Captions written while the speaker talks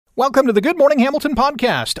Welcome to the Good Morning Hamilton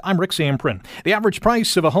podcast. I'm Rick Samprin. The average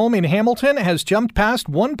price of a home in Hamilton has jumped past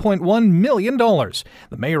 $1.1 million. The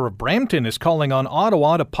mayor of Brampton is calling on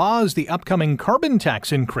Ottawa to pause the upcoming carbon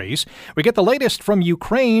tax increase. We get the latest from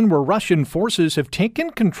Ukraine, where Russian forces have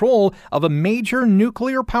taken control of a major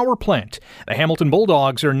nuclear power plant. The Hamilton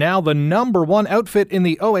Bulldogs are now the #1 outfit in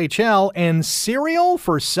the OHL, and cereal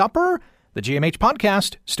for supper? The GMH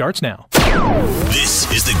podcast starts now. This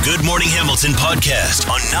is the Good Morning Hamilton podcast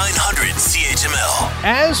on 900 CHML.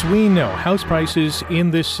 As we know, house prices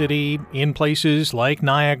in this city, in places like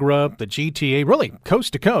Niagara, the GTA, really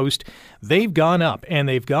coast to coast, they've gone up, and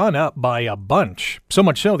they've gone up by a bunch. So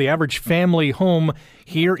much so, the average family home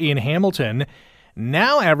here in Hamilton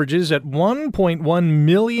now averages at $1.1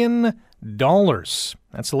 million.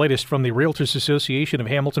 That's the latest from the Realtors Association of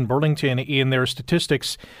Hamilton Burlington in their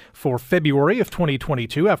statistics for February of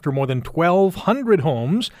 2022. After more than 1,200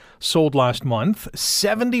 homes sold last month,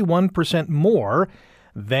 71% more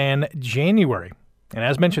than January. And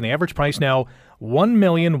as mentioned, the average price now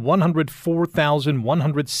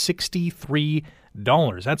 $1,104,163.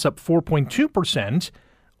 That's up 4.2%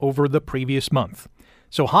 over the previous month.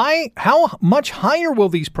 So how much higher will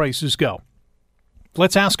these prices go?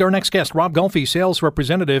 Let's ask our next guest, Rob Golfi, sales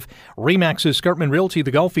representative, RE/MAX Escarpment Realty, the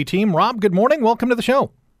Golfi team. Rob, good morning. Welcome to the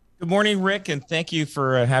show. Good morning, Rick, and thank you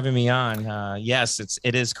for having me on. Yes,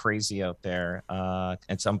 it is crazy out there.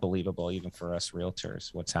 It's unbelievable, even for us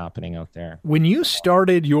realtors, what's happening out there. When you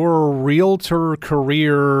started your realtor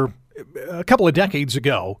career a couple of decades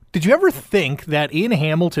ago, did you ever think that in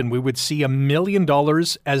Hamilton we would see $1 million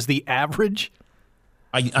as the average?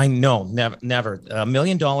 I know, never. $1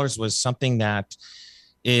 million was something that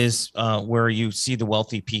is where you see the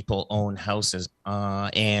wealthy people own houses,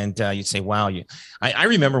 and you'd say, wow. I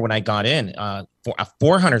remember when I got in, for a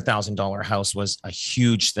 $400,000 house was a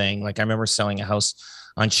huge thing. Like, I remember selling a house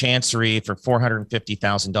on Chancery for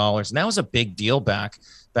 $450,000, and that was a big deal back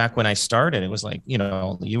when I started. It was like, you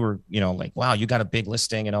were, like, wow, you got a big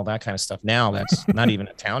listing and all that kind of stuff. Now that's not even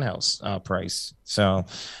a townhouse price. So,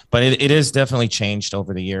 but it is definitely changed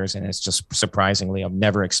over the years, and it's just surprisingly, I've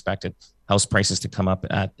never expected house prices to come up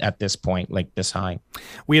at this point, like this high.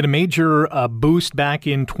 We had a major boost back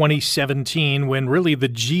in 2017 when really the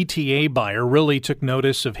GTA buyer really took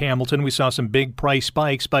notice of Hamilton. We saw some big price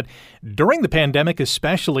spikes, but during the pandemic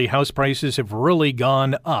especially, house prices have really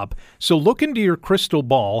gone up. So look into your crystal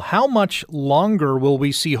ball. How much longer will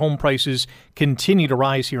we see home prices continue to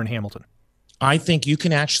rise here in Hamilton? I think you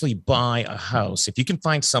can actually buy a house. If you can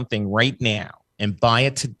find something right now and buy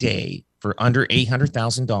it today for under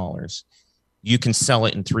 $800,000, you can sell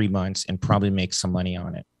it in 3 months and probably make some money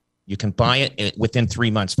on it. You can buy it within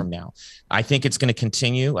 3 months from now. I think it's going to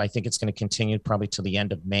continue. I think it's going to continue probably till the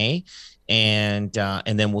end of May, and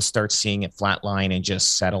then we'll start seeing it flatline and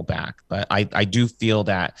just settle back. But I do feel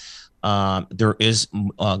that there is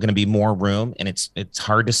going to be more room, and it's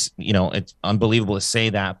hard to, it's unbelievable to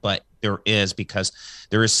say that, but there is, because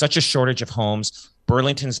there is such a shortage of homes.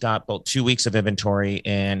 Burlington's got about 2 weeks of inventory,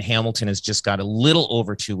 and Hamilton has just got a little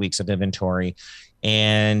over 2 weeks of inventory,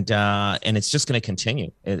 and it's just going to continue.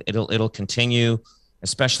 It'll continue,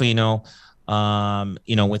 especially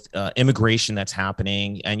with immigration that's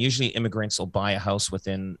happening, and usually immigrants will buy a house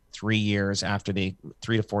within 3 years after 3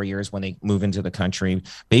 to 4 years when they move into the country.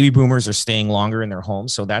 Baby boomers are staying longer in their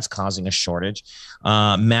homes, so that's causing a shortage.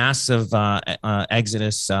 Massive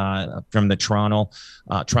exodus from the Toronto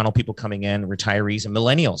people coming in, retirees, and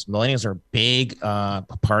millennials. Millennials are a big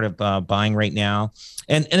part of buying right now.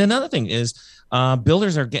 And another thing is,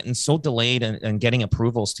 builders are getting so delayed and getting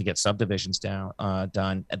approvals to get subdivisions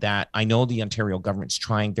done that I know the Ontario government's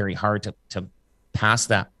trying very hard to pass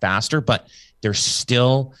that faster, but it's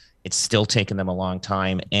still taking them a long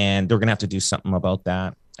time, and they're going to have to do something about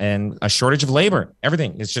that. And a shortage of labor,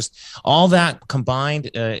 everything. It's just all that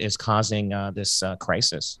combined is causing this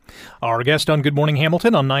crisis. Our guest on Good Morning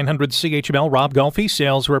Hamilton on 900 CHML, Rob Golfi,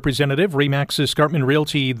 sales representative, RE/MAX Escarpment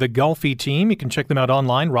Realty, the Golfi team. You can check them out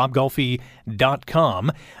online,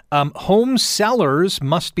 robgolfi.com. Home sellers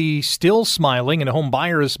must be still smiling, and home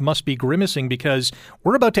buyers must be grimacing, because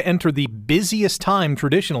we're about to enter the busiest time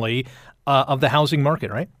traditionally of the housing market,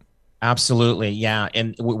 right? Absolutely, yeah.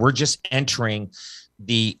 And we're just entering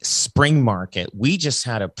the spring market. We just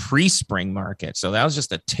had a pre-spring market, so that was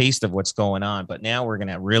just a taste of what's going on. But now we're going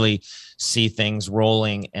to really see things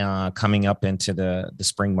rolling, coming up into the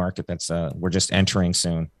spring market. We're just entering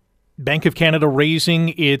soon. Bank of Canada raising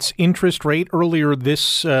its interest rate earlier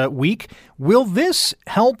this week. Will this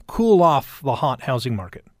help cool off the hot housing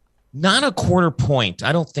market? Not a quarter point.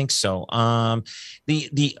 I don't think so.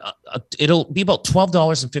 It'll be about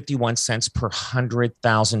 $12.51 per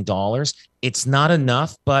 $100,000. It's not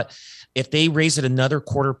enough, but if they raise it another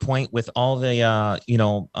quarter point with all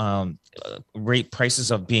the rate prices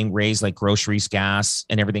of being raised, like groceries, gas,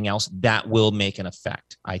 and everything else, that will make an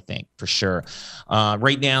effect. I think for sure.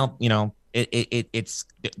 Right now, it's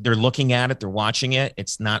they're looking at it, they're watching it.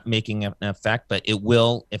 It's not making an effect, but it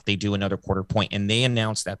will if they do another quarter point. And they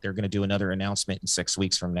announced that they're going to do another announcement in 6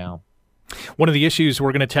 weeks from now. One of the issues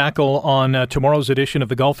we're going to tackle on tomorrow's edition of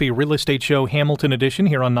the Golfi Real Estate Show Hamilton edition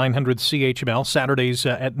here on 900 CHML, Saturdays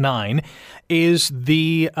at 9, is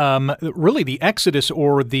the really the exodus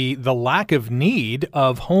or the lack of need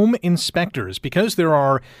of home inspectors, because there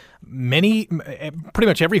are pretty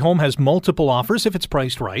much every home has multiple offers if it's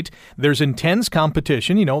priced right. There's intense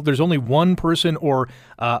competition. There's only one person or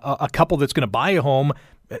a couple that's going to buy a home.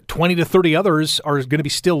 20 to 30 others are going to be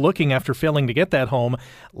still looking after failing to get that home. A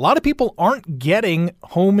lot of people aren't getting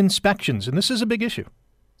home inspections, and this is a big issue.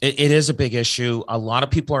 It is a big issue. A lot of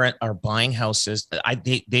people are buying houses.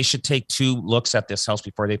 They should take 2 looks at this house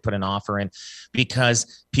before they put an offer in,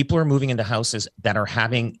 because people are moving into houses that are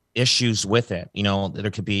having issues with it.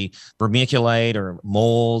 There could be vermiculite or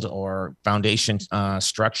mold or foundation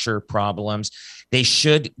structure problems. They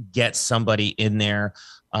should get somebody in there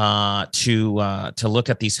to look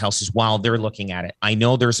at these houses while they're looking at it. I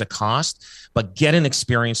know there's a cost, but get an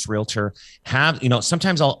experienced realtor.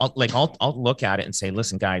 Sometimes I'll look at it and say,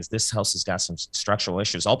 listen, guys, this house has got some structural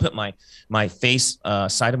issues. I'll put my face,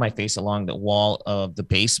 side of my face along the wall of the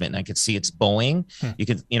basement, and I could see it's bowing. You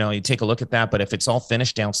could, you take a look at that, but if it's all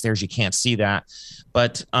finished downstairs, you can't see that.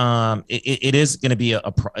 But it is going to be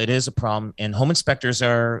it is a problem, and home inspectors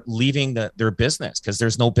are leaving their business because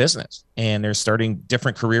there's no business, and they're starting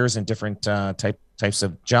different careers and different types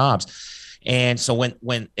of jobs. And so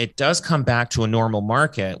when it does come back to a normal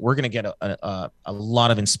market, we're going to get a lot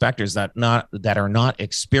of inspectors that are not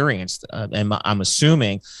experienced, and I'm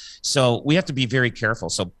assuming. So we have to be very careful.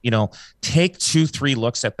 So, take 2-3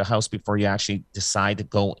 looks at the house before you actually decide to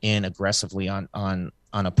go in aggressively on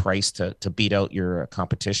a price to beat out your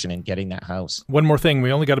competition in getting that house. One more thing.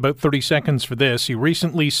 We only got about 30 seconds for this. You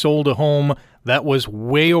recently sold a home that was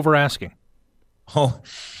way over asking. Oh,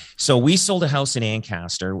 so we sold a house in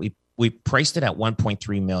Ancaster. We priced it at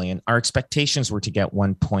 $1.3 million. Our expectations were to get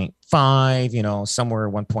 1.5, somewhere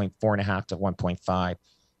 1.4.5 to 1.5.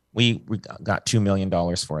 We got $2 million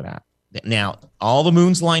for that. Now, all the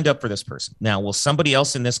moons lined up for this person. Now, will somebody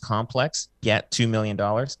else in this complex get $2 million?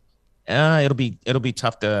 It'll be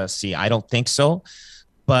tough to see. I don't think so.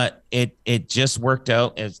 But it just worked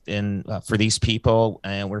out for these people,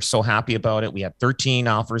 and we're so happy about it. We had 13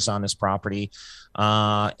 offers on this property,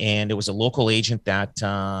 and it was a local agent that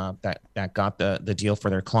got the deal for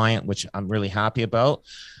their client, which I'm really happy about.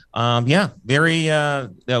 That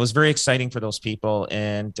was very exciting for those people,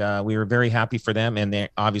 and we were very happy for them, and they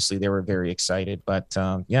were very excited. But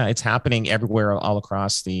it's happening everywhere, all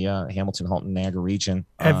across the Hamilton, Halton, Niagara region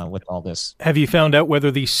with all this. Have you found out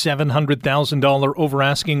whether the $700,000 over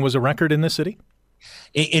asking was a record in this city?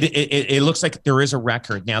 It looks like there is a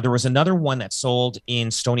record. Now, there was another one that sold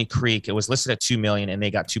in Stony Creek. It was listed at $2 million, and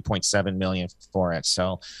they got $2.7 million for it.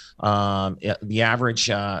 So the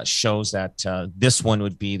average shows that this one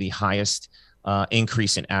would be the highest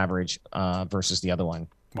increase in average versus the other one.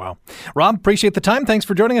 Wow. Rob, appreciate the time. Thanks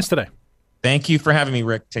for joining us today. Thank you for having me,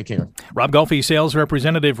 Rick. Take care. Rob Golfi, sales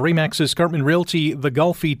representative, RE/MAX Escarpment Realty, the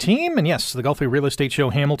Golfi team. And yes, the Golfi Real Estate Show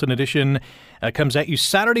Hamilton edition comes at you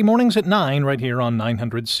Saturday mornings at 9 right here on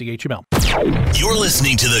 900 CHML. You're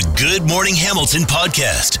listening to the Good Morning Hamilton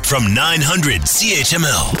podcast from 900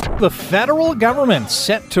 CHML. The federal government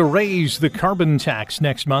set to raise the carbon tax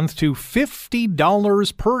next month to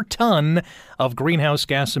 $50 per ton of greenhouse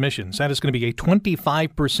gas emissions. That is going to be a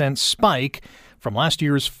 25% spike from last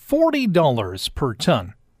year's $40 per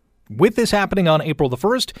ton. With this happening on April the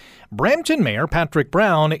 1st, Brampton Mayor Patrick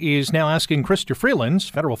Brown is now asking Chrystia Freeland,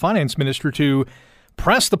 federal finance minister, to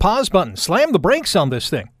press the pause button, slam the brakes on this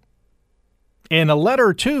thing. In a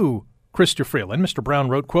letter to Chrystia Freeland, Mr. Brown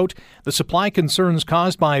wrote, quote, "The supply concerns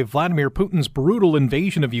caused by Vladimir Putin's brutal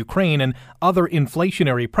invasion of Ukraine and other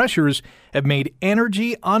inflationary pressures have made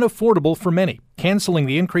energy unaffordable for many. Canceling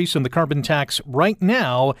the increase in the carbon tax right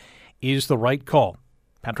now is the right call."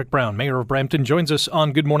 Patrick Brown, Mayor of Brampton, joins us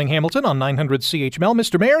on Good Morning Hamilton on 900 CHML.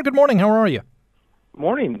 Mr. Mayor, good morning. How are you?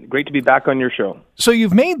 Morning. Great to be back on your show. So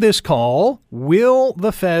you've made this call. Will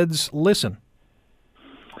the feds listen?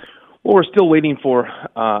 Well, we're still waiting for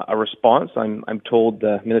a response. I'm told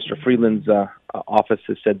Minister Freeland's office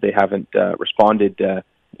has said they haven't responded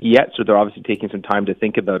yet, so they're obviously taking some time to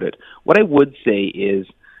think about it. What I would say is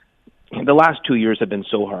the last 2 years have been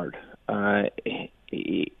so hard.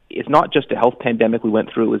 It's not just a health pandemic we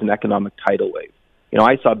went through, it was an economic tidal wave.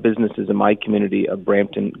 I saw businesses in my community of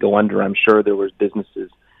Brampton go under. I'm sure there was businesses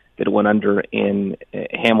that went under in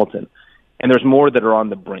Hamilton. And there's more that are on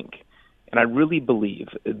the brink. And I really believe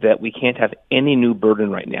that we can't have any new burden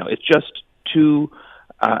right now. It's just too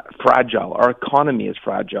fragile. Our economy is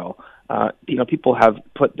fragile. People have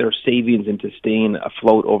put their savings into staying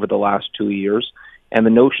afloat over the last 2 years. And the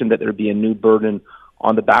notion that there'd be a new burden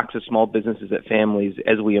on the backs of small businesses and families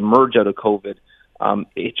as we emerge out of COVID,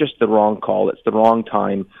 it's just the wrong call. It's the wrong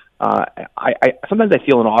time. Sometimes I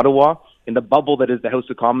feel in Ottawa, in the bubble that is the House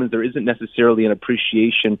of Commons, there isn't necessarily an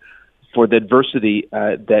appreciation for the adversity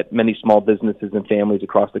that many small businesses and families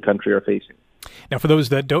across the country are facing. Now, for those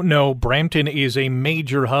that don't know, Brampton is a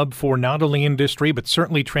major hub for not only industry, but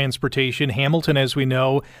certainly transportation. Hamilton, as we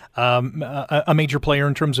know, a major player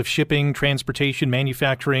in terms of shipping, transportation,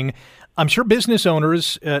 manufacturing. I'm sure business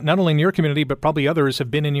owners, not only in your community, but probably others,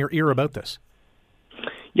 have been in your ear about this.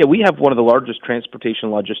 Yeah, we have one of the largest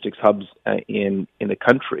transportation logistics hubs in the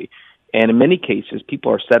country. And in many cases,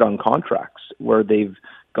 people are set on contracts where they've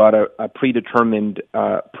got a predetermined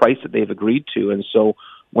price that they've agreed to. And so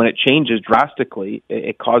when it changes drastically,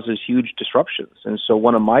 it causes huge disruptions. And so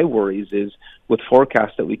one of my worries is with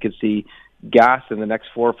forecasts that we could see gas in the next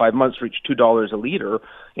 4 or 5 months reach $2 a liter,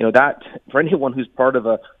 that for anyone who's part of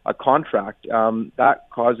a contract, that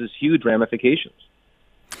causes huge ramifications.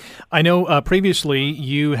 I know previously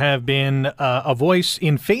you have been a voice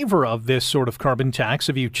in favor of this sort of carbon tax.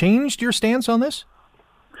 Have you changed your stance on this?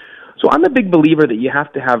 So I'm a big believer that you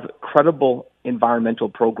have to have credible environmental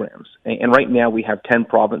programs. And right now we have 10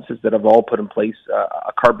 provinces that have all put in place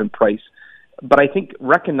a carbon price. But I think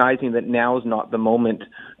recognizing that now is not the moment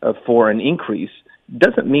for an increase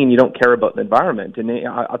doesn't mean you don't care about the environment. And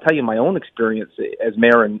I'll tell you my own experience as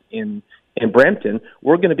mayor in Brampton.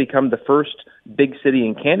 We're going to become the first big city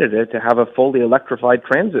in Canada to have a fully electrified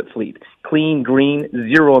transit fleet, clean, green,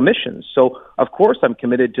 zero emissions. So, of course, I'm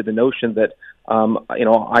committed to the notion that,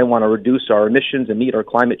 I want to reduce our emissions and meet our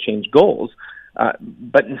climate change goals.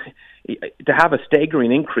 But to have a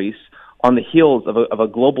staggering increase on the heels of a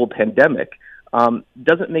global pandemic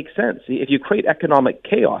doesn't make sense. If you create economic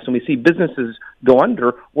chaos and we see businesses go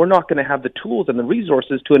under, we're not going to have the tools and the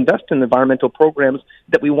resources to invest in environmental programs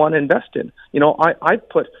that we want to invest in. I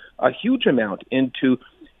put a huge amount into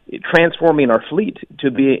transforming our fleet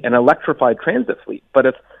to be an electrified transit fleet. But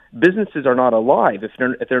if businesses are not alive, if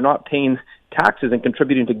they're not paying taxes and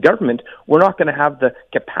contributing to government, we're not going to have the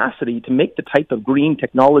capacity to make the type of green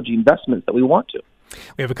technology investments that we want to.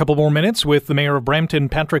 We have a couple more minutes with the Mayor of Brampton,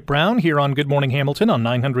 Patrick Brown, here on Good Morning Hamilton on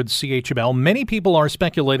 900 CHML. Many people are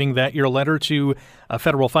speculating that your letter to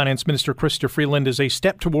Federal Finance Minister Chrystia Freeland is a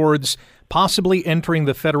step towards possibly entering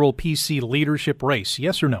the federal PC leadership race.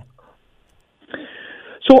 Yes or no?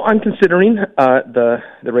 So I'm considering the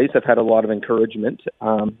race. I've had a lot of encouragement,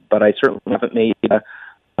 but I certainly haven't made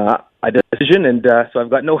a decision, and so I've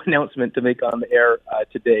got no announcement to make on the air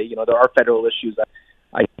today. There are federal issues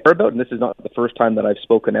I care about, and this is not the first time that I've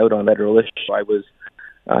spoken out on federal issues. I was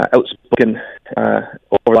outspoken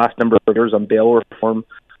over the last number of years on bail reform,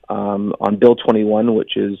 on Bill 21,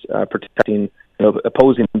 which is opposing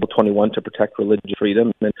Bill 21 to protect religious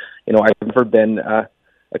freedom. And, I've never been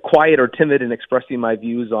quiet or timid in expressing my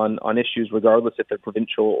views on issues, regardless if they're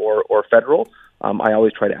provincial or federal. I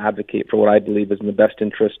always try to advocate for what I believe is in the best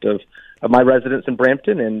interest of my residents in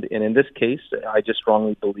Brampton. And in this case, I just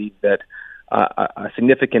strongly believe that a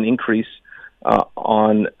significant increase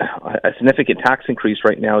on a significant tax increase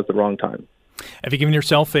right now is the wrong time. Have you given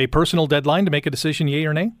yourself a personal deadline to make a decision, yay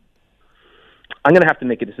or nay? I'm going to have to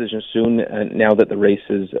make a decision soon now that the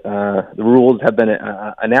races, the rules have been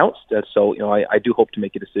announced. So, I do hope to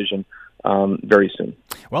make a decision very soon.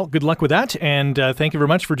 Well, good luck with that. And thank you very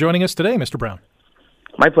much for joining us today, Mr. Brown.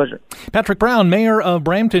 My pleasure. Patrick Brown, Mayor of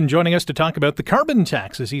Brampton, joining us to talk about the carbon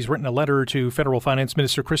tax, as he's written a letter to Federal Finance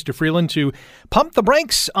Minister Chrystia Freeland to pump the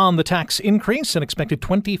brakes on the tax increase, an expected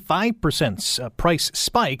 25% price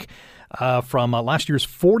spike from last year's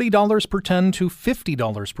 $40 per ton to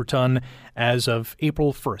 $50 per ton as of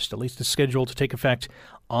April 1st. At least it's scheduled to take effect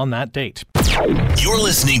on that date. You're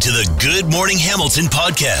listening to the Good Morning Hamilton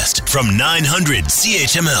podcast from 900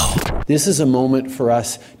 CHML. This is a moment for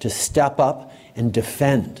us to step up and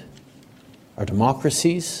defend our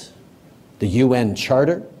democracies, the UN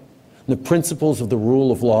Charter, and the principles of the rule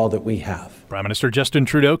of law that we have. Prime Minister Justin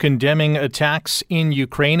Trudeau condemning attacks in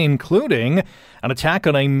Ukraine, including an attack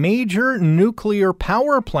on a major nuclear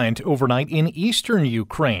power plant overnight in eastern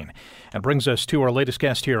Ukraine. And brings us to our latest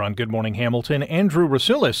guest here on Good Morning Hamilton. Andrew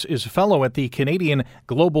Rasiulis is a fellow at the Canadian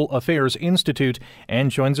Global Affairs Institute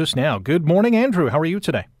and joins us now. Good morning, Andrew. How are you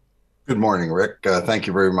today? Good morning, Rick. Thank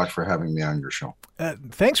you very much for having me on your show.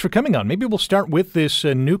 Thanks for coming on. Maybe we'll start with this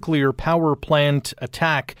nuclear power plant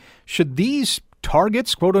attack. Should these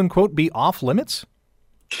targets, quote unquote, be off limits?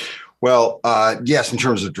 Well, yes, in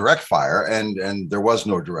terms of direct fire, and there was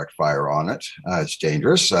no direct fire on it. It's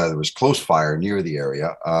dangerous. There was close fire near the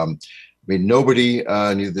area. Nobody,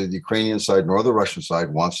 neither the Ukrainian side nor the Russian side,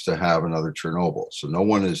 wants to have another Chernobyl. So no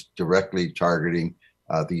one is directly targeting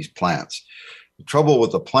these plants. The trouble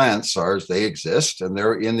with the plants is they exist, and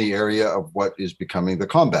they're in the area of what is becoming the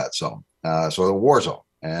combat zone, so the war zone.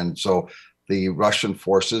 And so the Russian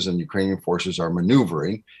forces and Ukrainian forces are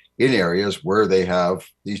maneuvering in areas where they have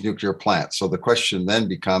these nuclear plants. So the question then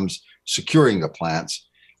becomes securing the plants,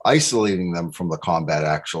 isolating them from the combat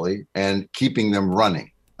actually, and keeping them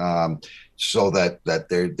running so that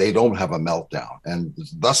they don't have a meltdown. And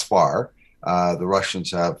thus far, the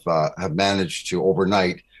Russians have managed to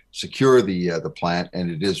overnight secure the plant,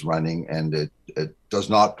 and it is running, and it does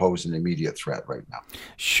not pose an immediate threat right now.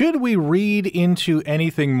 Should we read into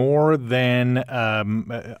anything more than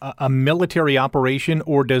a military operation,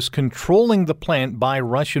 or does controlling the plant by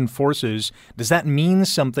Russian forces, does that mean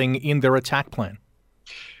something in their attack plan?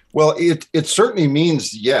 Well, it certainly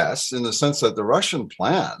means yes, in the sense that the Russian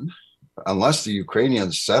plan, unless the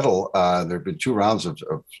Ukrainians settle, there have been 2 rounds of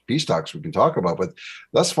peace talks we can talk about, but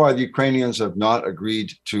thus far the Ukrainians have not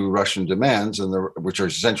agreed to Russian demands, which are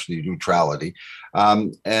essentially neutrality,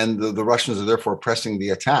 and the Russians are therefore pressing the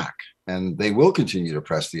attack, and they will continue to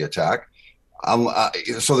press the attack.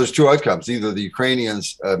 So there's 2 outcomes: either the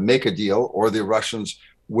Ukrainians make a deal, or the Russians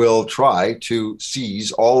will try to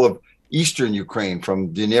seize all of eastern Ukraine,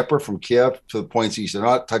 from Dnieper, from Kiev to the points east. They're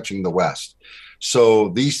not touching the west. So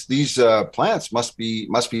these plants must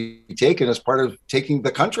be taken as part of taking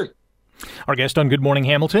the country. Our guest on Good Morning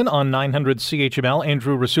Hamilton on 900 CHML,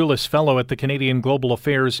 Andrew Rasiulis, fellow at the Canadian Global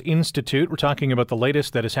Affairs Institute. We're talking about the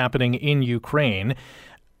latest that is happening in Ukraine.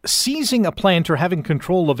 Seizing a plant or having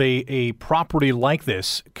control of a property like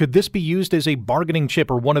this, could this be used as a bargaining chip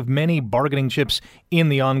or one of many bargaining chips in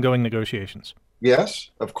the ongoing negotiations? Yes,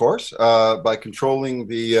 of course. By controlling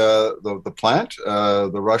the plant,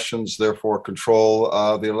 the Russians therefore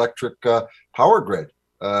control the electric power grid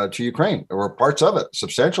to Ukraine, or parts of it, a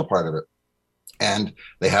substantial part of it. And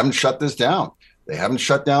they haven't shut this down. They haven't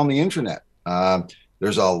shut down the internet.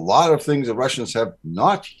 There's a lot of things the Russians have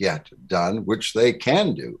not yet done, which they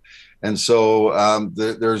can do. And so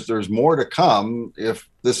there's more to come if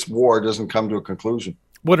this war doesn't come to a conclusion.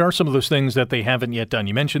 What are some of those things that they haven't yet done?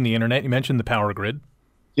 You mentioned the internet. You mentioned the power grid.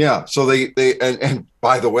 Yeah. So they and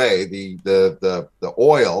by the way, the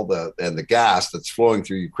oil and the gas that's flowing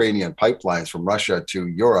through Ukrainian pipelines from Russia to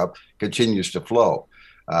Europe continues to flow.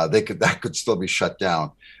 That could still be shut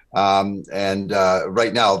down.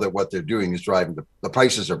 Right now, what they're doing is driving the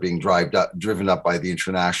prices are being driven up by the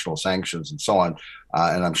international sanctions and so on.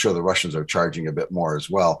 And I'm sure the Russians are charging a bit more as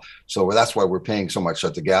well. So that's why we're paying so much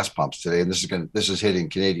at the gas pumps today. And this is hitting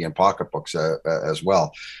Canadian pocketbooks as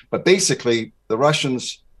well. But basically, the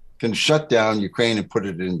Russians can shut down Ukraine and put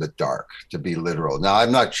it in the dark, to be literal. Now,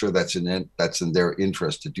 I'm not sure that's in their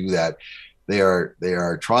interest to do that. They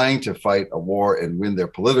are trying to fight a war and win their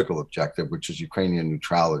political objective, which is Ukrainian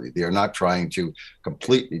neutrality. They are not trying to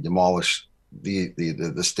completely demolish the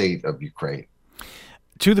state of Ukraine.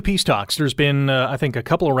 To the peace talks, there's been, I think, a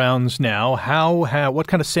couple of rounds now. What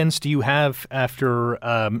kind of sense do you have after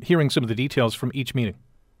hearing some of the details from each meeting?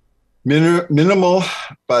 Minimal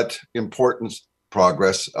but important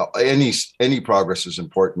progress. Any progress is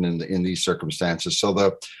important in these circumstances. So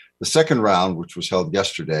the second round, which was held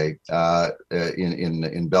yesterday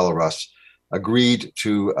in Belarus, agreed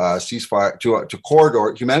to ceasefire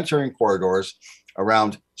to humanitarian corridors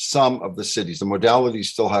around some of the cities. The modalities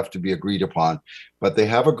still have to be agreed upon, but they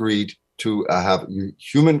have agreed to have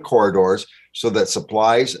human corridors so that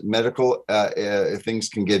supplies, medical things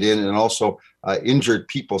can get in, and also injured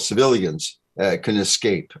people, civilians, can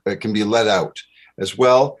escape, can be let out. As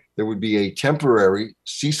well, there would be a temporary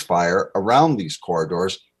ceasefire around these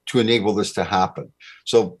corridors to enable this to happen.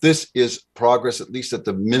 So this is progress, at least at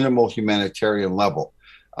the minimal humanitarian level.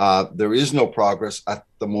 There is no progress at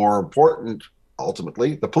the more important,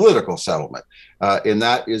 ultimately, the political settlement. And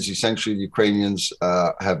that is essentially the Ukrainians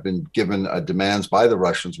have been given demands by the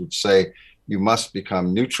Russians, which say you must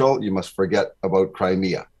become neutral, you must forget about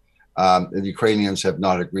Crimea. The Ukrainians have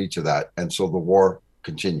not agreed to that. And so the war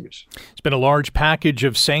continues. It's been a large package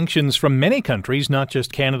of sanctions from many countries, not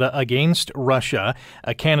just Canada, against Russia.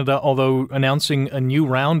 Canada, although announcing a new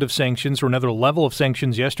round of sanctions or another level of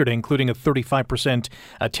sanctions yesterday, including a 35%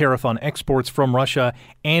 tariff on exports from Russia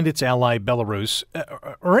and its ally Belarus.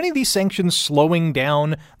 Are any of these sanctions slowing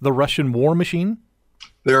down the Russian war machine?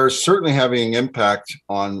 They're certainly having an impact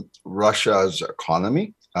on Russia's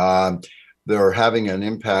economy. They're having an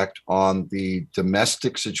impact on the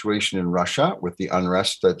domestic situation in Russia with the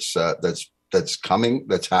unrest that's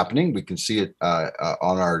happening. We can see it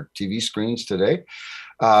on our TV screens today.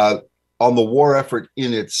 On the war effort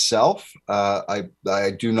in itself,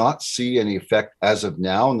 I do not see any effect as of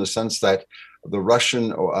now, in the sense that the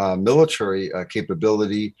Russian military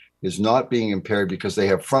capability is not being impaired because they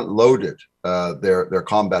have front-loaded their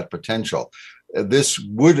combat potential. This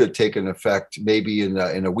would have taken effect maybe in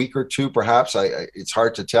a week or two, perhaps. It's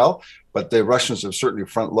hard to tell, but the Russians have certainly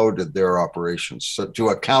front-loaded their operations to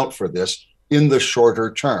account for this in the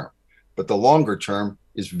shorter term. But the longer term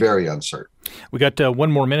is very uncertain. We got one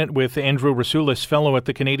more minute with Andrew Rasiulis, fellow at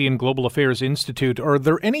the Canadian Global Affairs Institute. Are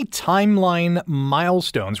there any timeline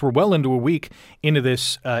milestones? We're well into a week into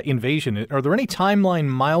this invasion. Are there any timeline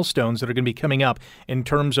milestones that are going to be coming up in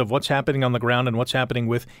terms of what's happening on the ground and what's happening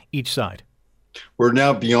with each side? We're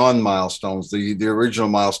now beyond milestones. The original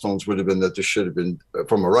milestones would have been that this should have been,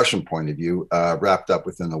 from a Russian point of view, wrapped up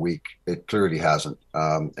within a week. It clearly hasn't.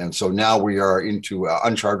 And so now we are into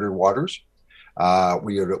uncharted waters.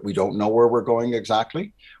 We don't know where we're going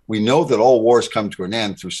exactly. We know that all wars come to an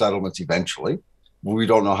end through settlements eventually. We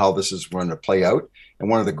don't know how this is going to play out. And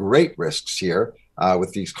one of the great risks here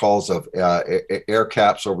with these calls of air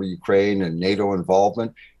caps over Ukraine and NATO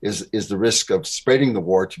involvement is the risk of spreading the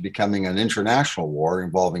war to becoming an international war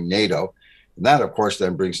involving NATO. And that, of course,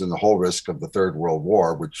 then brings in the whole risk of the Third World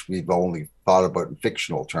War, which we've only thought about in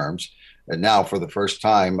fictional terms. And now, for the first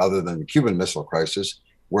time, other than the Cuban Missile Crisis,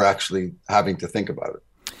 we're actually having to think about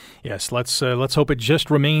it. Yes, let's hope it just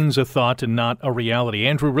remains a thought and not a reality.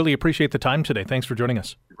 Andrew, really appreciate the time today. Thanks for joining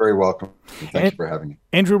us. You're very welcome. Thanks for having me.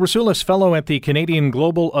 Andrew Rasiulis, fellow at the Canadian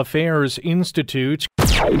Global Affairs Institute.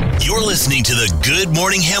 You're listening to the Good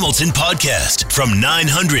Morning Hamilton podcast from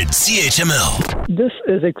 900 CHML. This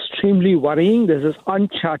is extremely worrying. This is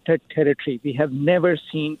uncharted territory. We have never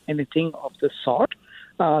seen anything of the sort.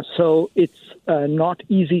 So it's not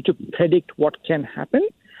easy to predict what can happen.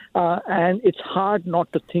 And it's hard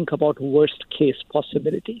not to think about worst-case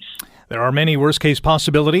possibilities. There are many worst-case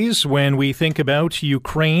possibilities when we think about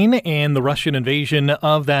Ukraine and the Russian invasion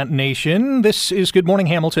of that nation. This is Good Morning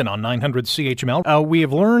Hamilton on 900 CHML. We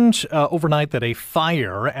have learned overnight that a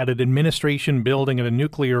fire at an administration building at a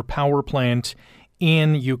nuclear power plant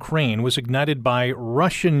in Ukraine was ignited by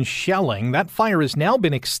Russian shelling. That fire has now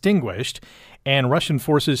been extinguished, and Russian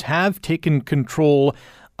forces have taken control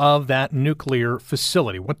of that nuclear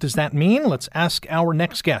facility. What does that mean? Let's ask our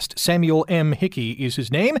next guest. Samuel M. Hickey is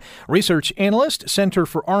his name, research analyst, Center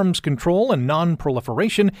for Arms Control and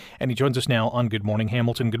Non-Proliferation, and he joins us now on Good Morning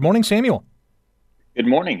Hamilton. Good morning, Samuel. Good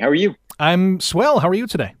morning. How are you? I'm swell. How are you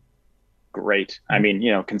today? Great. I mean,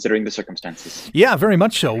 considering the circumstances. Yeah, very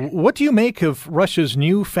much so. What do you make of Russia's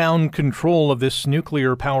newfound control of this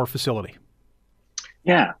nuclear power facility?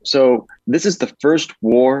 Yeah, so this is the first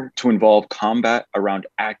war to involve combat around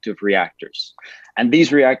active reactors. And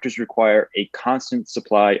these reactors require a constant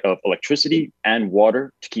supply of electricity and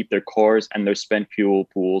water to keep their cores and their spent fuel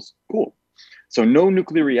pools cool. So no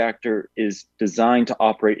nuclear reactor is designed to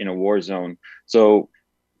operate in a war zone. So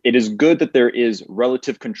it is good that there is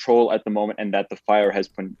relative control at the moment and that the fire has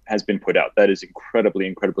been put out. That is incredibly,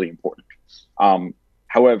 incredibly important.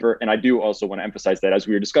 However, and I do also want to emphasize that as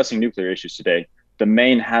we are discussing nuclear issues today, the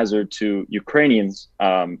main hazard to Ukrainians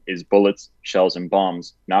is bullets, shells, and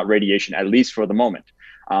bombs, not radiation, at least for the moment.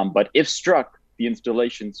 But if struck, the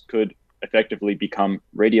installations could effectively become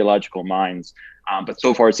radiological mines. But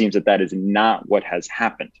so far, it seems that is not what has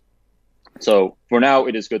happened. So for now,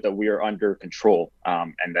 it is good that we are under control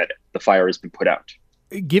and that the fire has been put out.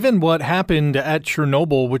 Given what happened at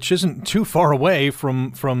Chernobyl, which isn't too far away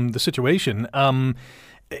from the situation,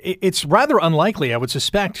 it's rather unlikely, I would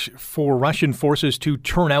suspect, for Russian forces to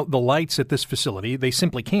turn out the lights at this facility. They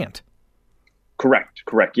simply can't.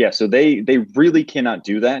 Correct. Yeah, so they really cannot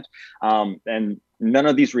do that. And none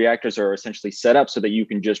of these reactors are essentially set up so that you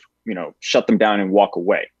can just, shut them down and walk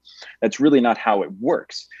away. That's really not how it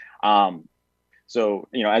works. So,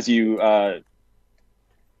 as you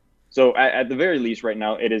So at the very least right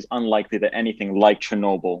now, it is unlikely that anything like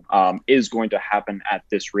Chernobyl is going to happen at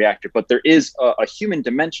this reactor. But there is a human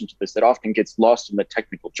dimension to this that often gets lost in the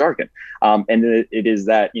technical jargon. And it is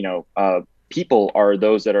that, people are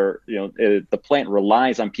those that are, the plant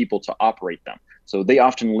relies on people to operate them. So they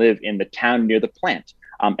often live in the town near the plant.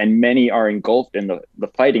 And many are engulfed in the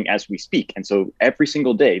fighting as we speak. And so every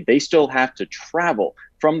single day, they still have to travel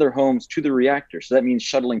from their homes to the reactor. So that means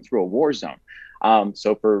shuttling through a war zone.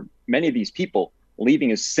 So for many of these people,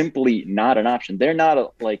 leaving is simply not an option. They're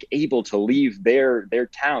not able to leave their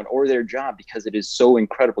town or their job because it is so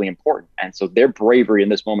incredibly important. And so their bravery in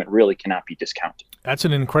this moment really cannot be discounted. That's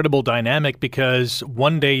an incredible dynamic, because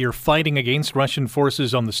one day you're fighting against Russian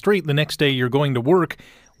forces on the street. The next day you're going to work,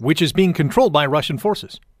 which is being controlled by Russian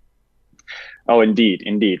forces. Oh, indeed.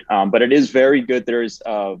 But it is very good. There's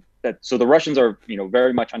so the Russians are,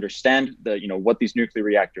 very much understand what these nuclear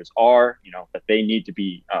reactors are, that they need to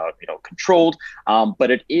be, controlled.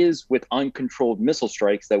 But it is with uncontrolled missile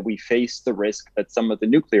strikes that we face the risk that some of the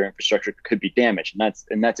nuclear infrastructure could be damaged.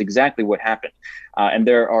 And that's exactly what happened. And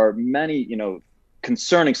there are many,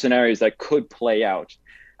 concerning scenarios that could play out.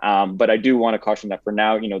 But I do want to caution that for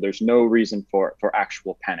now, there's no reason for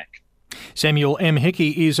actual panic. Samuel M.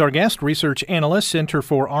 Hickey is our guest, research analyst, Center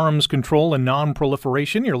for Arms Control and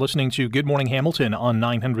Non-Proliferation. You're listening to Good Morning Hamilton on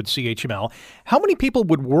 900 CHML. How many people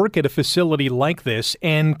would work at a facility like this,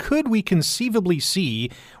 and could we conceivably see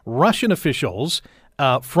Russian officials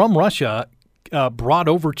from Russia brought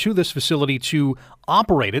over to this facility to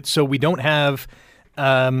operate it, so we don't have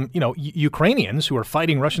Ukrainians who are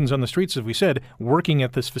fighting Russians on the streets, as we said, working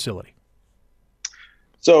at this facility?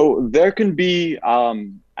 So there can be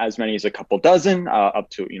as many as a couple dozen, up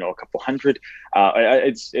to a couple hundred.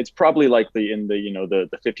 It's probably likely in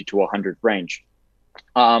the 50 to 100 range.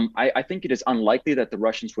 I think it is unlikely that the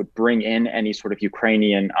Russians would bring in any sort of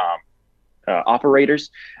Ukrainian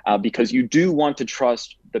operators, because you do want to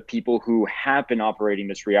trust the people who have been operating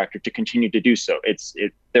this reactor to continue to do so.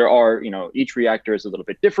 There are each reactor is a little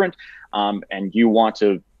bit different, and you want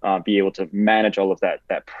to be able to manage all of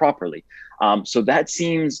that properly. So that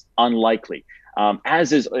seems unlikely.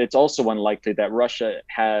 It's also unlikely that Russia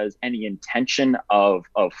has any intention of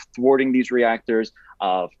thwarting these reactors,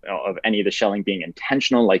 of any of the shelling being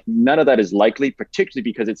intentional. None of that is likely, particularly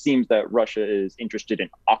because it seems that Russia is interested in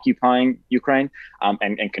occupying Ukraine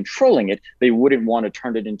and controlling it. They wouldn't want to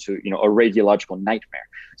turn it into a radiological nightmare.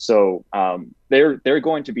 So they're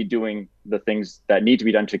going to be doing the things that need to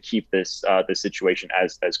be done to keep this situation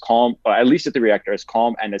as calm, at least at the reactor, as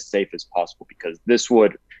calm and as safe as possible. Because this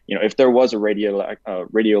would, if there was a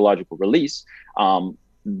radiological release,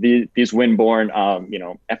 these windborne,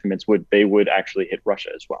 effluents would actually hit Russia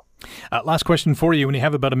as well. Last question for you, when you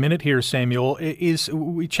have about a minute here, Samuel,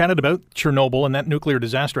 we chatted about Chernobyl, and that nuclear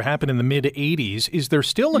disaster happened in the mid-'80s. Is there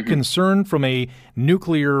still a concern from a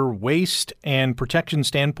nuclear waste and protection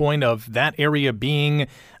standpoint of that area being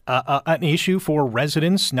an issue for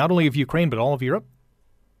residents, not only of Ukraine, but all of Europe?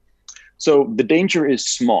 So the danger is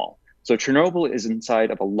small. So Chernobyl is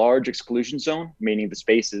inside of a large exclusion zone, meaning the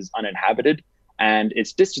space is uninhabited, and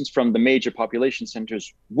its distance from the major population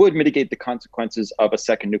centers would mitigate the consequences of a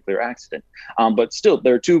second nuclear accident. But still,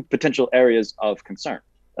 there are two potential areas of concern.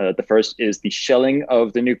 The first is the shelling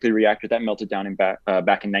of the nuclear reactor that melted down back in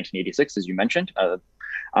 1986, as you mentioned.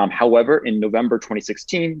 However, in November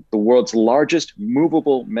 2016, the world's largest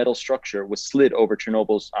movable metal structure was slid over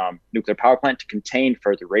Chernobyl's nuclear power plant to contain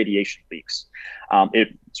further radiation leaks.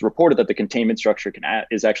 It's reported that the containment structure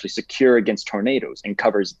is actually secure against tornadoes and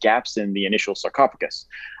covers gaps in the initial sarcophagus.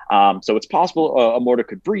 So it's possible a mortar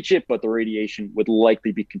could breach it, but the radiation would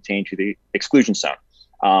likely be contained to the exclusion zone.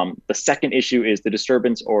 The second issue is the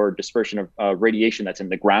disturbance or dispersion of radiation that's in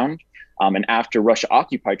the ground. And after Russia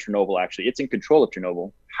occupied Chernobyl, actually, it's in control of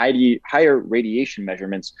Chernobyl, higher radiation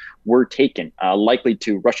measurements were taken, likely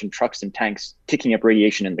to Russian trucks and tanks kicking up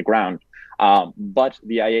radiation in the ground. But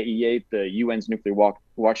the IAEA, the UN's nuclear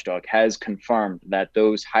watchdog, has confirmed that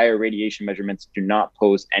those higher radiation measurements do not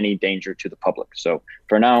pose any danger to the public. So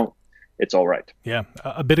for now, it's all right. Yeah,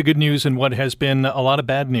 a bit of good news in what has been a lot of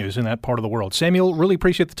bad news in that part of the world. Samuel, really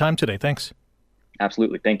appreciate the time today. Thanks.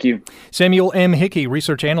 Absolutely. Thank you. Samuel M. Hickey,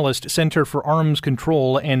 research analyst, Center for Arms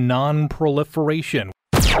Control and Non-Proliferation.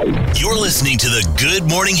 You're listening to the Good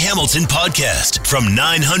Morning Hamilton podcast from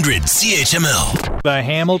 900 CHML. The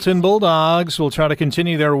Hamilton Bulldogs will try to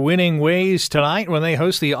continue their winning ways tonight when they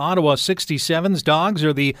host the Ottawa 67s. Dogs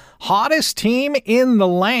are the hottest team in the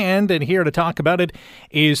land, and here to talk about it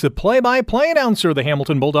is the play-by-play announcer of the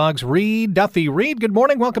Hamilton Bulldogs, Reed Duffy. Reed, good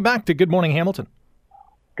morning. Welcome back to Good Morning Hamilton.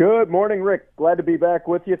 Good morning, Rick. Glad to be back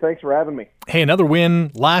with you. Thanks for having me. Hey, another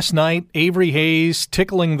win last night. Avery Hayes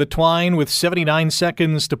tickling the twine with 79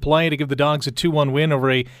 seconds to play to give the Dogs a 2-1 win over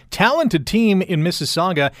a talented team in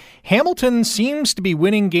Mississauga. Hamilton seems to be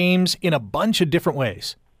winning games in a bunch of different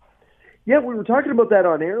ways. Yeah, we were talking about that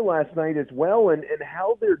on air last night as well, and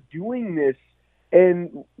how they're doing this.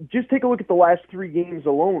 And just take a look at the last 3 games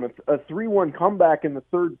alone. A 3-1 comeback in the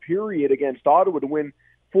third period against Ottawa to win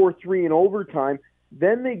 4-3 in overtime.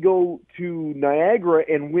 Then they go to Niagara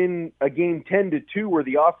and win a game 10-2 where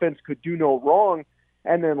the offense could do no wrong.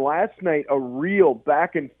 And then last night, a real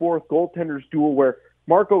back-and-forth goaltenders duel where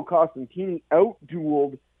Marco Costantini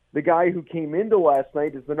out-dueled the guy who came into last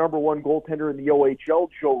night as the number 1 goaltender in the OHL,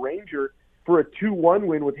 Joe Ranger, for a 2-1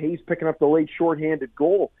 win with Hayes picking up the late shorthanded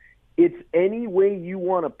goal. It's any way you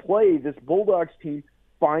want to play. This Bulldogs team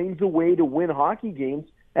finds a way to win hockey games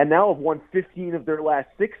and now have won 15 of their last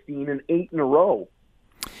 16 and 8 in a row.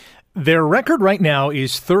 Their record right now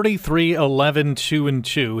is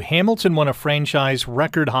 33-11-2-2. Hamilton won a franchise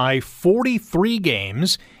record high 43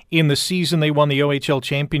 games in the season they won the OHL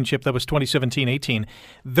championship. That was 2017-18.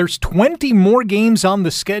 There's 20 more games on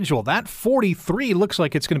the schedule. That 43 looks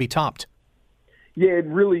like it's going to be topped. Yeah, it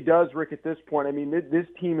really does, Rick, at this point. I mean, this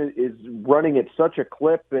team is running at such a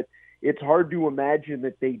clip that it's hard to imagine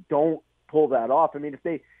that they don't pull that off. I mean,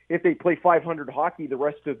 if they play 500 hockey the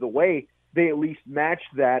rest of the way, they at least match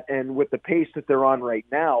that, and with the pace that they're on right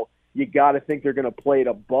now, you got to think they're going to play it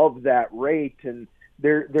above that rate. And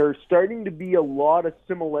there's starting to be a lot of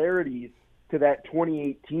similarities to that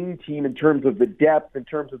 2018 team in terms of the depth, in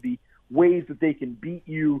terms of the ways that they can beat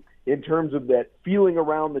you, in terms of that feeling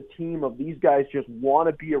around the team of these guys just want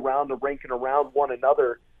to be around the rink and around one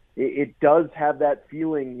another. It does have that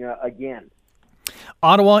feeling again.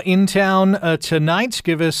 Ottawa in town tonight.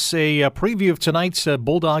 Give us a preview of tonight's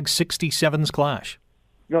Bulldogs 67s clash.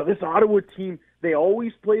 This Ottawa team, they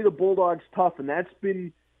always play the Bulldogs tough, and that's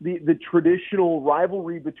been the traditional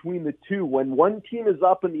rivalry between the two. When one team is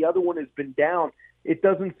up and the other one has been down, it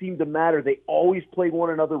doesn't seem to matter. They always play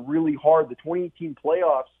one another really hard. The 2018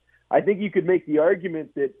 playoffs, I think you could make the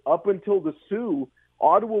argument that up until the Sioux,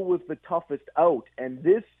 Ottawa was the toughest out, and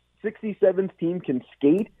this 67s team can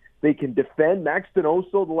skate. They can defend. Max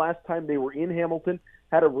Donoso, the last time they were in Hamilton,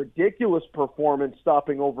 had a ridiculous performance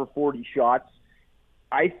stopping over 40 shots.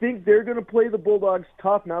 I think they're going to play the Bulldogs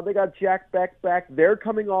tough. Now they got Jack Beck back. They're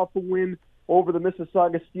coming off a win over the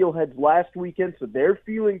Mississauga Steelheads last weekend, so they're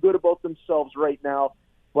feeling good about themselves right now.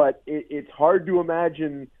 But it's hard to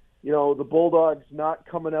imagine, the Bulldogs not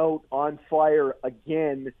coming out on fire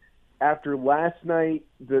again after last night,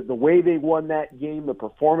 the way they won that game, the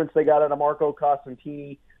performance they got out of Marco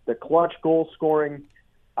Costantini, the clutch goal scoring.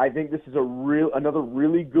 I think this is another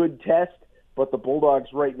really good test, but the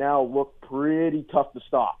Bulldogs right now look pretty tough to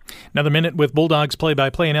stop. Another minute with Bulldogs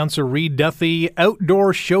play-by-play announcer Reed Duthie.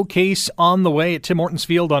 Outdoor showcase on the way at Tim Hortons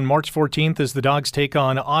Field on March 14th as the Dogs take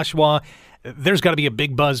on Oshawa. There's got to be a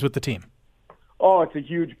big buzz with the team. Oh, it's a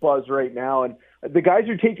huge buzz right now, and the guys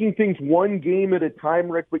are taking things one game at a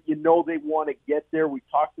time, Rick, but they want to get there. We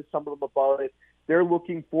talked to some of them about it. They're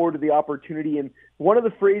looking forward to the opportunity. And one of the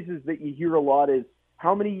phrases that you hear a lot is,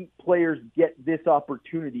 how many players get this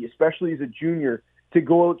opportunity, especially as a junior, to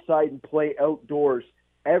go outside and play outdoors?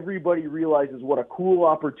 Everybody realizes what a cool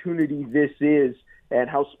opportunity this is and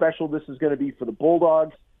how special this is going to be for the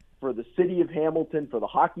Bulldogs, for the city of Hamilton, for the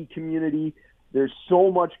hockey community. There's so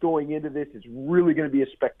much going into this. It's really going to be a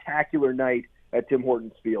spectacular night at Tim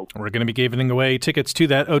Hortons Field. We're going to be giving away tickets to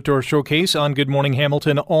that outdoor showcase on Good Morning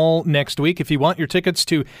Hamilton all next week. If you want your tickets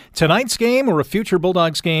to tonight's game or a future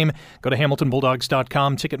Bulldogs game, go to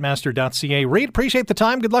hamiltonbulldogs.com, ticketmaster.ca. Reed, appreciate the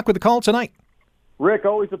time. Good luck with the call tonight. Rick,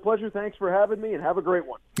 always a pleasure. Thanks for having me, and have a great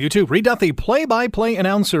one. You too. Reed Duthie, play-by-play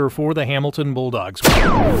announcer for the Hamilton Bulldogs.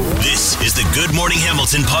 This is the Good Morning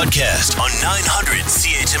Hamilton podcast on 900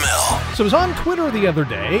 CHML. So I was on Twitter the other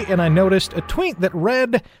day, and I noticed a tweet that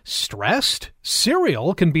read, "Stressed?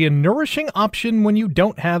 Cereal can be a nourishing option when you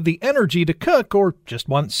don't have the energy to cook or just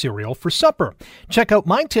want cereal for supper. Check out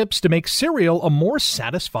my tips to make cereal a more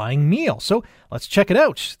satisfying meal." So let's check it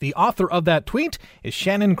out. The author of that tweet is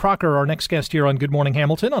Shannon Crocker, our next guest here on Good Morning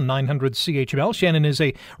Hamilton on 900 CHML. Shannon is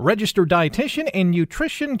a registered dietitian and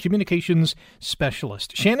nutrition communications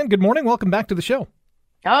specialist. Shannon, good morning. Welcome back to the show.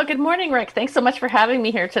 Oh, good morning, Rick. Thanks so much for having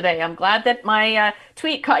me here today. I'm glad that my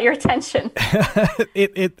tweet caught your attention.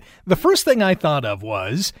 The first thing I thought of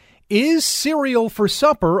was, is cereal for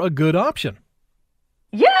supper a good option?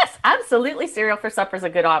 Yes, absolutely. Cereal for supper is a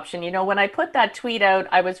good option. When I put that tweet out,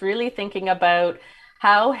 I was really thinking about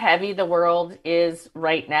how heavy the world is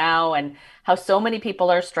right now and how so many people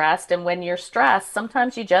are stressed. And when you're stressed,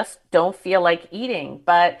 sometimes you just don't feel like eating,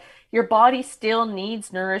 but your body still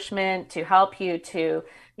needs nourishment to help you to,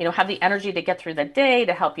 have the energy to get through the day,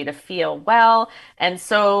 to help you to feel well. And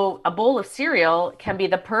so a bowl of cereal can be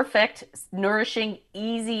the perfect, nourishing,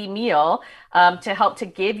 easy meal to help to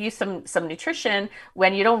give you some nutrition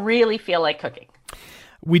when you don't really feel like cooking.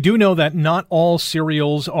 We do know that not all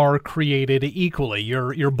cereals are created equally.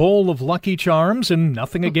 Your bowl of Lucky Charms, and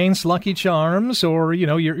nothing against Lucky Charms, or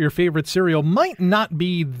your favorite cereal, might not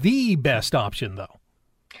be the best option, though.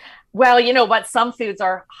 Well, you know what? Some foods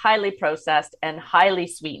are highly processed and highly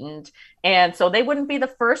sweetened. And so they wouldn't be the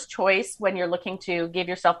first choice when you're looking to give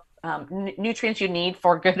yourself nutrients you need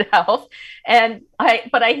for good health.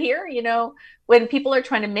 But I hear, when people are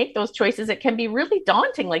trying to make those choices, it can be really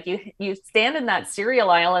daunting. Like you stand in that cereal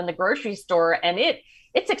aisle in the grocery store and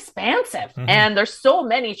it's expansive and there's so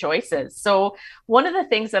many choices. So one of the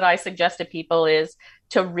things that I suggest to people is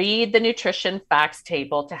to read the nutrition facts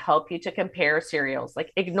table to help you to compare cereals.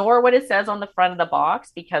 Like ignore what it says on the front of the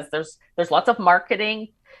box because there's lots of marketing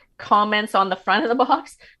comments on the front of the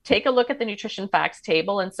box. Take a look at the nutrition facts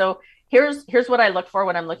table. And so here's what I look for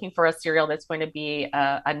when I'm looking for a cereal that's going to be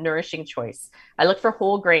a nourishing choice. I look for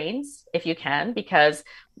whole grains if you can, because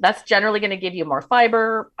that's generally going to give you more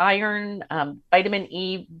fiber, iron, vitamin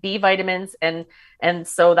E, B vitamins. And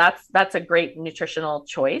so that's a great nutritional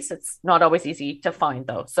choice. It's not always easy to find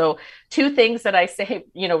though. So two things that I say,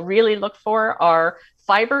 really look for are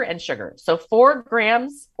fiber and sugar. So 4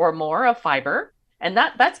 grams or more of fiber. And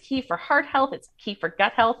that's key for heart health. It's key for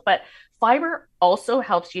gut health, but fiber also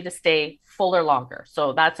helps you to stay fuller longer.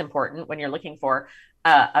 So that's important when you're looking for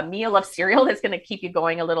a meal of cereal that's going to keep you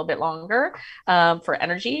going a little bit longer for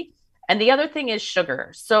energy. And the other thing is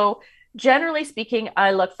sugar. So generally speaking,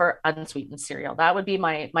 I look for unsweetened cereal. That would be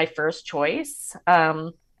my first choice.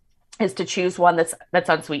 Is to choose one that's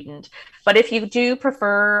unsweetened. But if you do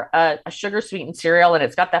prefer a sugar sweetened cereal and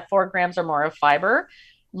it's got that 4 grams or more of fiber,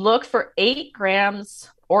 look for 8 grams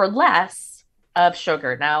or less of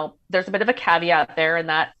sugar. Now, there's a bit of a caveat there in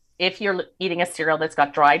that if you're eating a cereal that's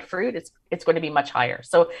got dried fruit, it's going to be much higher.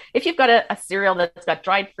 So if you've got a cereal that's got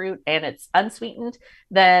dried fruit and it's unsweetened,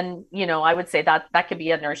 then, I would say that could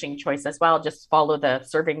be a nourishing choice as well. Just follow the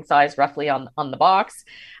serving size roughly on the box.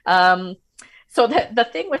 So the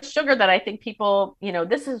thing with sugar that I think people,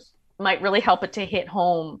 might really help it to hit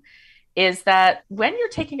home is that when you're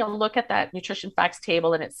taking a look at that nutrition facts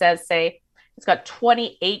table and it says, say, it's got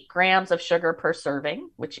 28 grams of sugar per serving,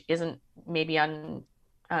 which isn't maybe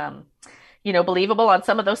believable on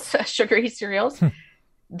some of those sugary cereals,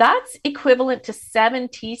 that's equivalent to 7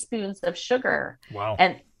 teaspoons of sugar. Wow.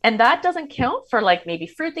 And that doesn't count for like maybe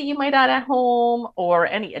fruit that you might add at home or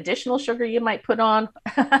any additional sugar you might put on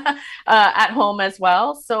at home as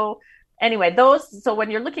well. So anyway, so when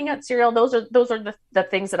you're looking at cereal, those are the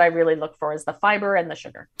things that I really look for is the fiber and the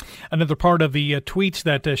sugar. Another part of the tweets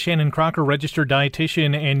that Shannon Crocker, registered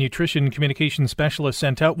dietitian and nutrition communication specialist,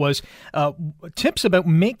 sent out was tips about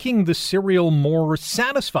making the cereal more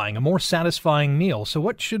satisfying, a more satisfying meal. So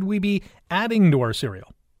what should we be adding to our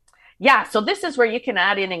cereal? Yeah, so this is where you can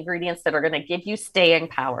add in ingredients that are going to give you staying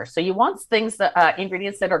power. So you want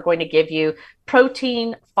ingredients that are going to give you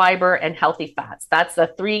protein, fiber, and healthy fats. That's the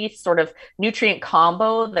 3 sort of nutrient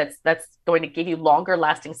combo that's going to give you longer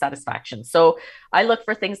lasting satisfaction. So I look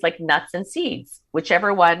for things like nuts and seeds.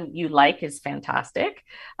 Whichever one you like is fantastic.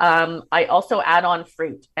 I also add on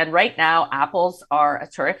fruit. And right now, apples are a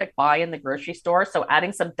terrific buy in the grocery store. So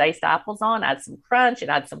adding some diced apples on, add some crunch, and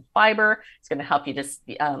add some fiber. It's going to help you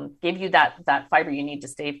to give you that fiber you need to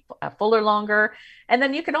stay fuller longer. And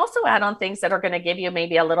then you can also add on things that are going to give you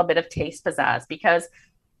maybe a little bit of taste pizzazz because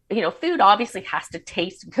food obviously has to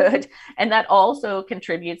taste good. And that also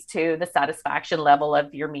contributes to the satisfaction level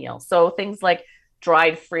of your meal. So things like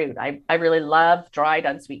dried fruit. I really love dried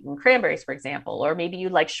unsweetened cranberries, for example, or maybe you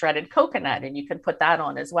like shredded coconut and you can put that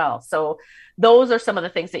on as well. So those are some of the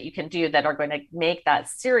things that you can do that are going to make that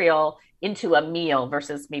cereal into a meal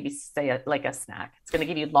versus maybe say like a snack. It's going to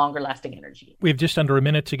give you longer lasting energy. We have just under a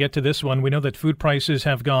minute to get to this one. We know that food prices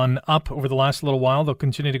have gone up over the last little while. They'll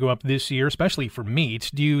continue to go up this year, especially for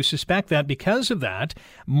meat. Do you suspect that because of that,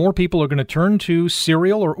 more people are going to turn to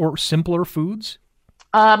cereal or simpler foods?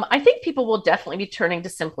 I think people will definitely be turning to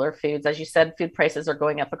simpler foods. As you said, food prices are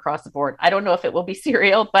going up across the board. I don't know if it will be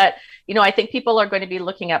cereal, but, I think people are going to be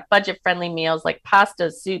looking at budget-friendly meals like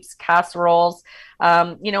pastas, soups, casseroles.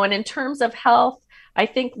 And in terms of health, I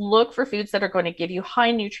think look for foods that are going to give you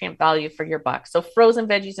high nutrient value for your buck. So frozen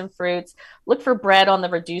veggies and fruits, look for bread on the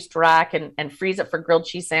reduced rack and freeze it for grilled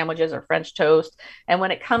cheese sandwiches or French toast. And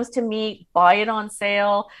when it comes to meat, buy it on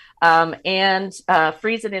sale and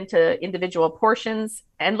freeze it into individual portions,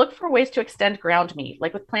 and look for ways to extend ground meat,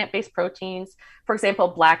 like with plant-based proteins. For example,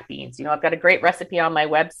 black beans. I've got a great recipe on my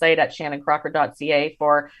website at shannoncrocker.ca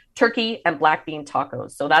for turkey and black bean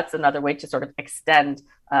tacos. So that's another way to sort of extend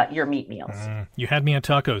your meat meals. You had me at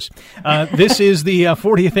tacos. This is the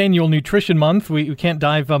 40th annual Nutrition Month. We can't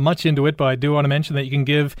dive much into it, but I do want to mention that you can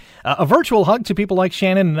give a virtual hug to people like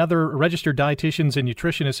Shannon and other registered dietitians and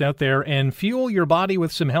nutritionists out there and fuel your body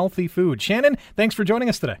with some healthy food. Shannon, thanks for joining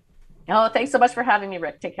us today. Oh, thanks so much for having me,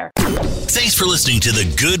 Rick. Take care. Thanks for listening to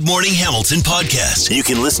the Good Morning Hamilton podcast. You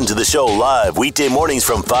can listen to the show live weekday mornings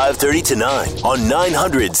from 5:30 to 9 on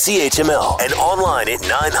 900 CHML and online at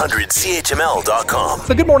 900CHML.com.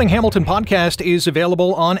 The Good Morning Hamilton podcast is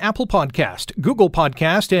available on Apple Podcast, Google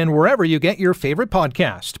Podcast, and wherever you get your favorite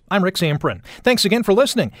podcast. I'm Rick Zamprin. Thanks again for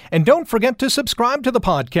listening. And don't forget to subscribe to the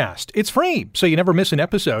podcast. It's free, so you never miss an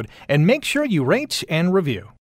episode. And make sure you rate and review.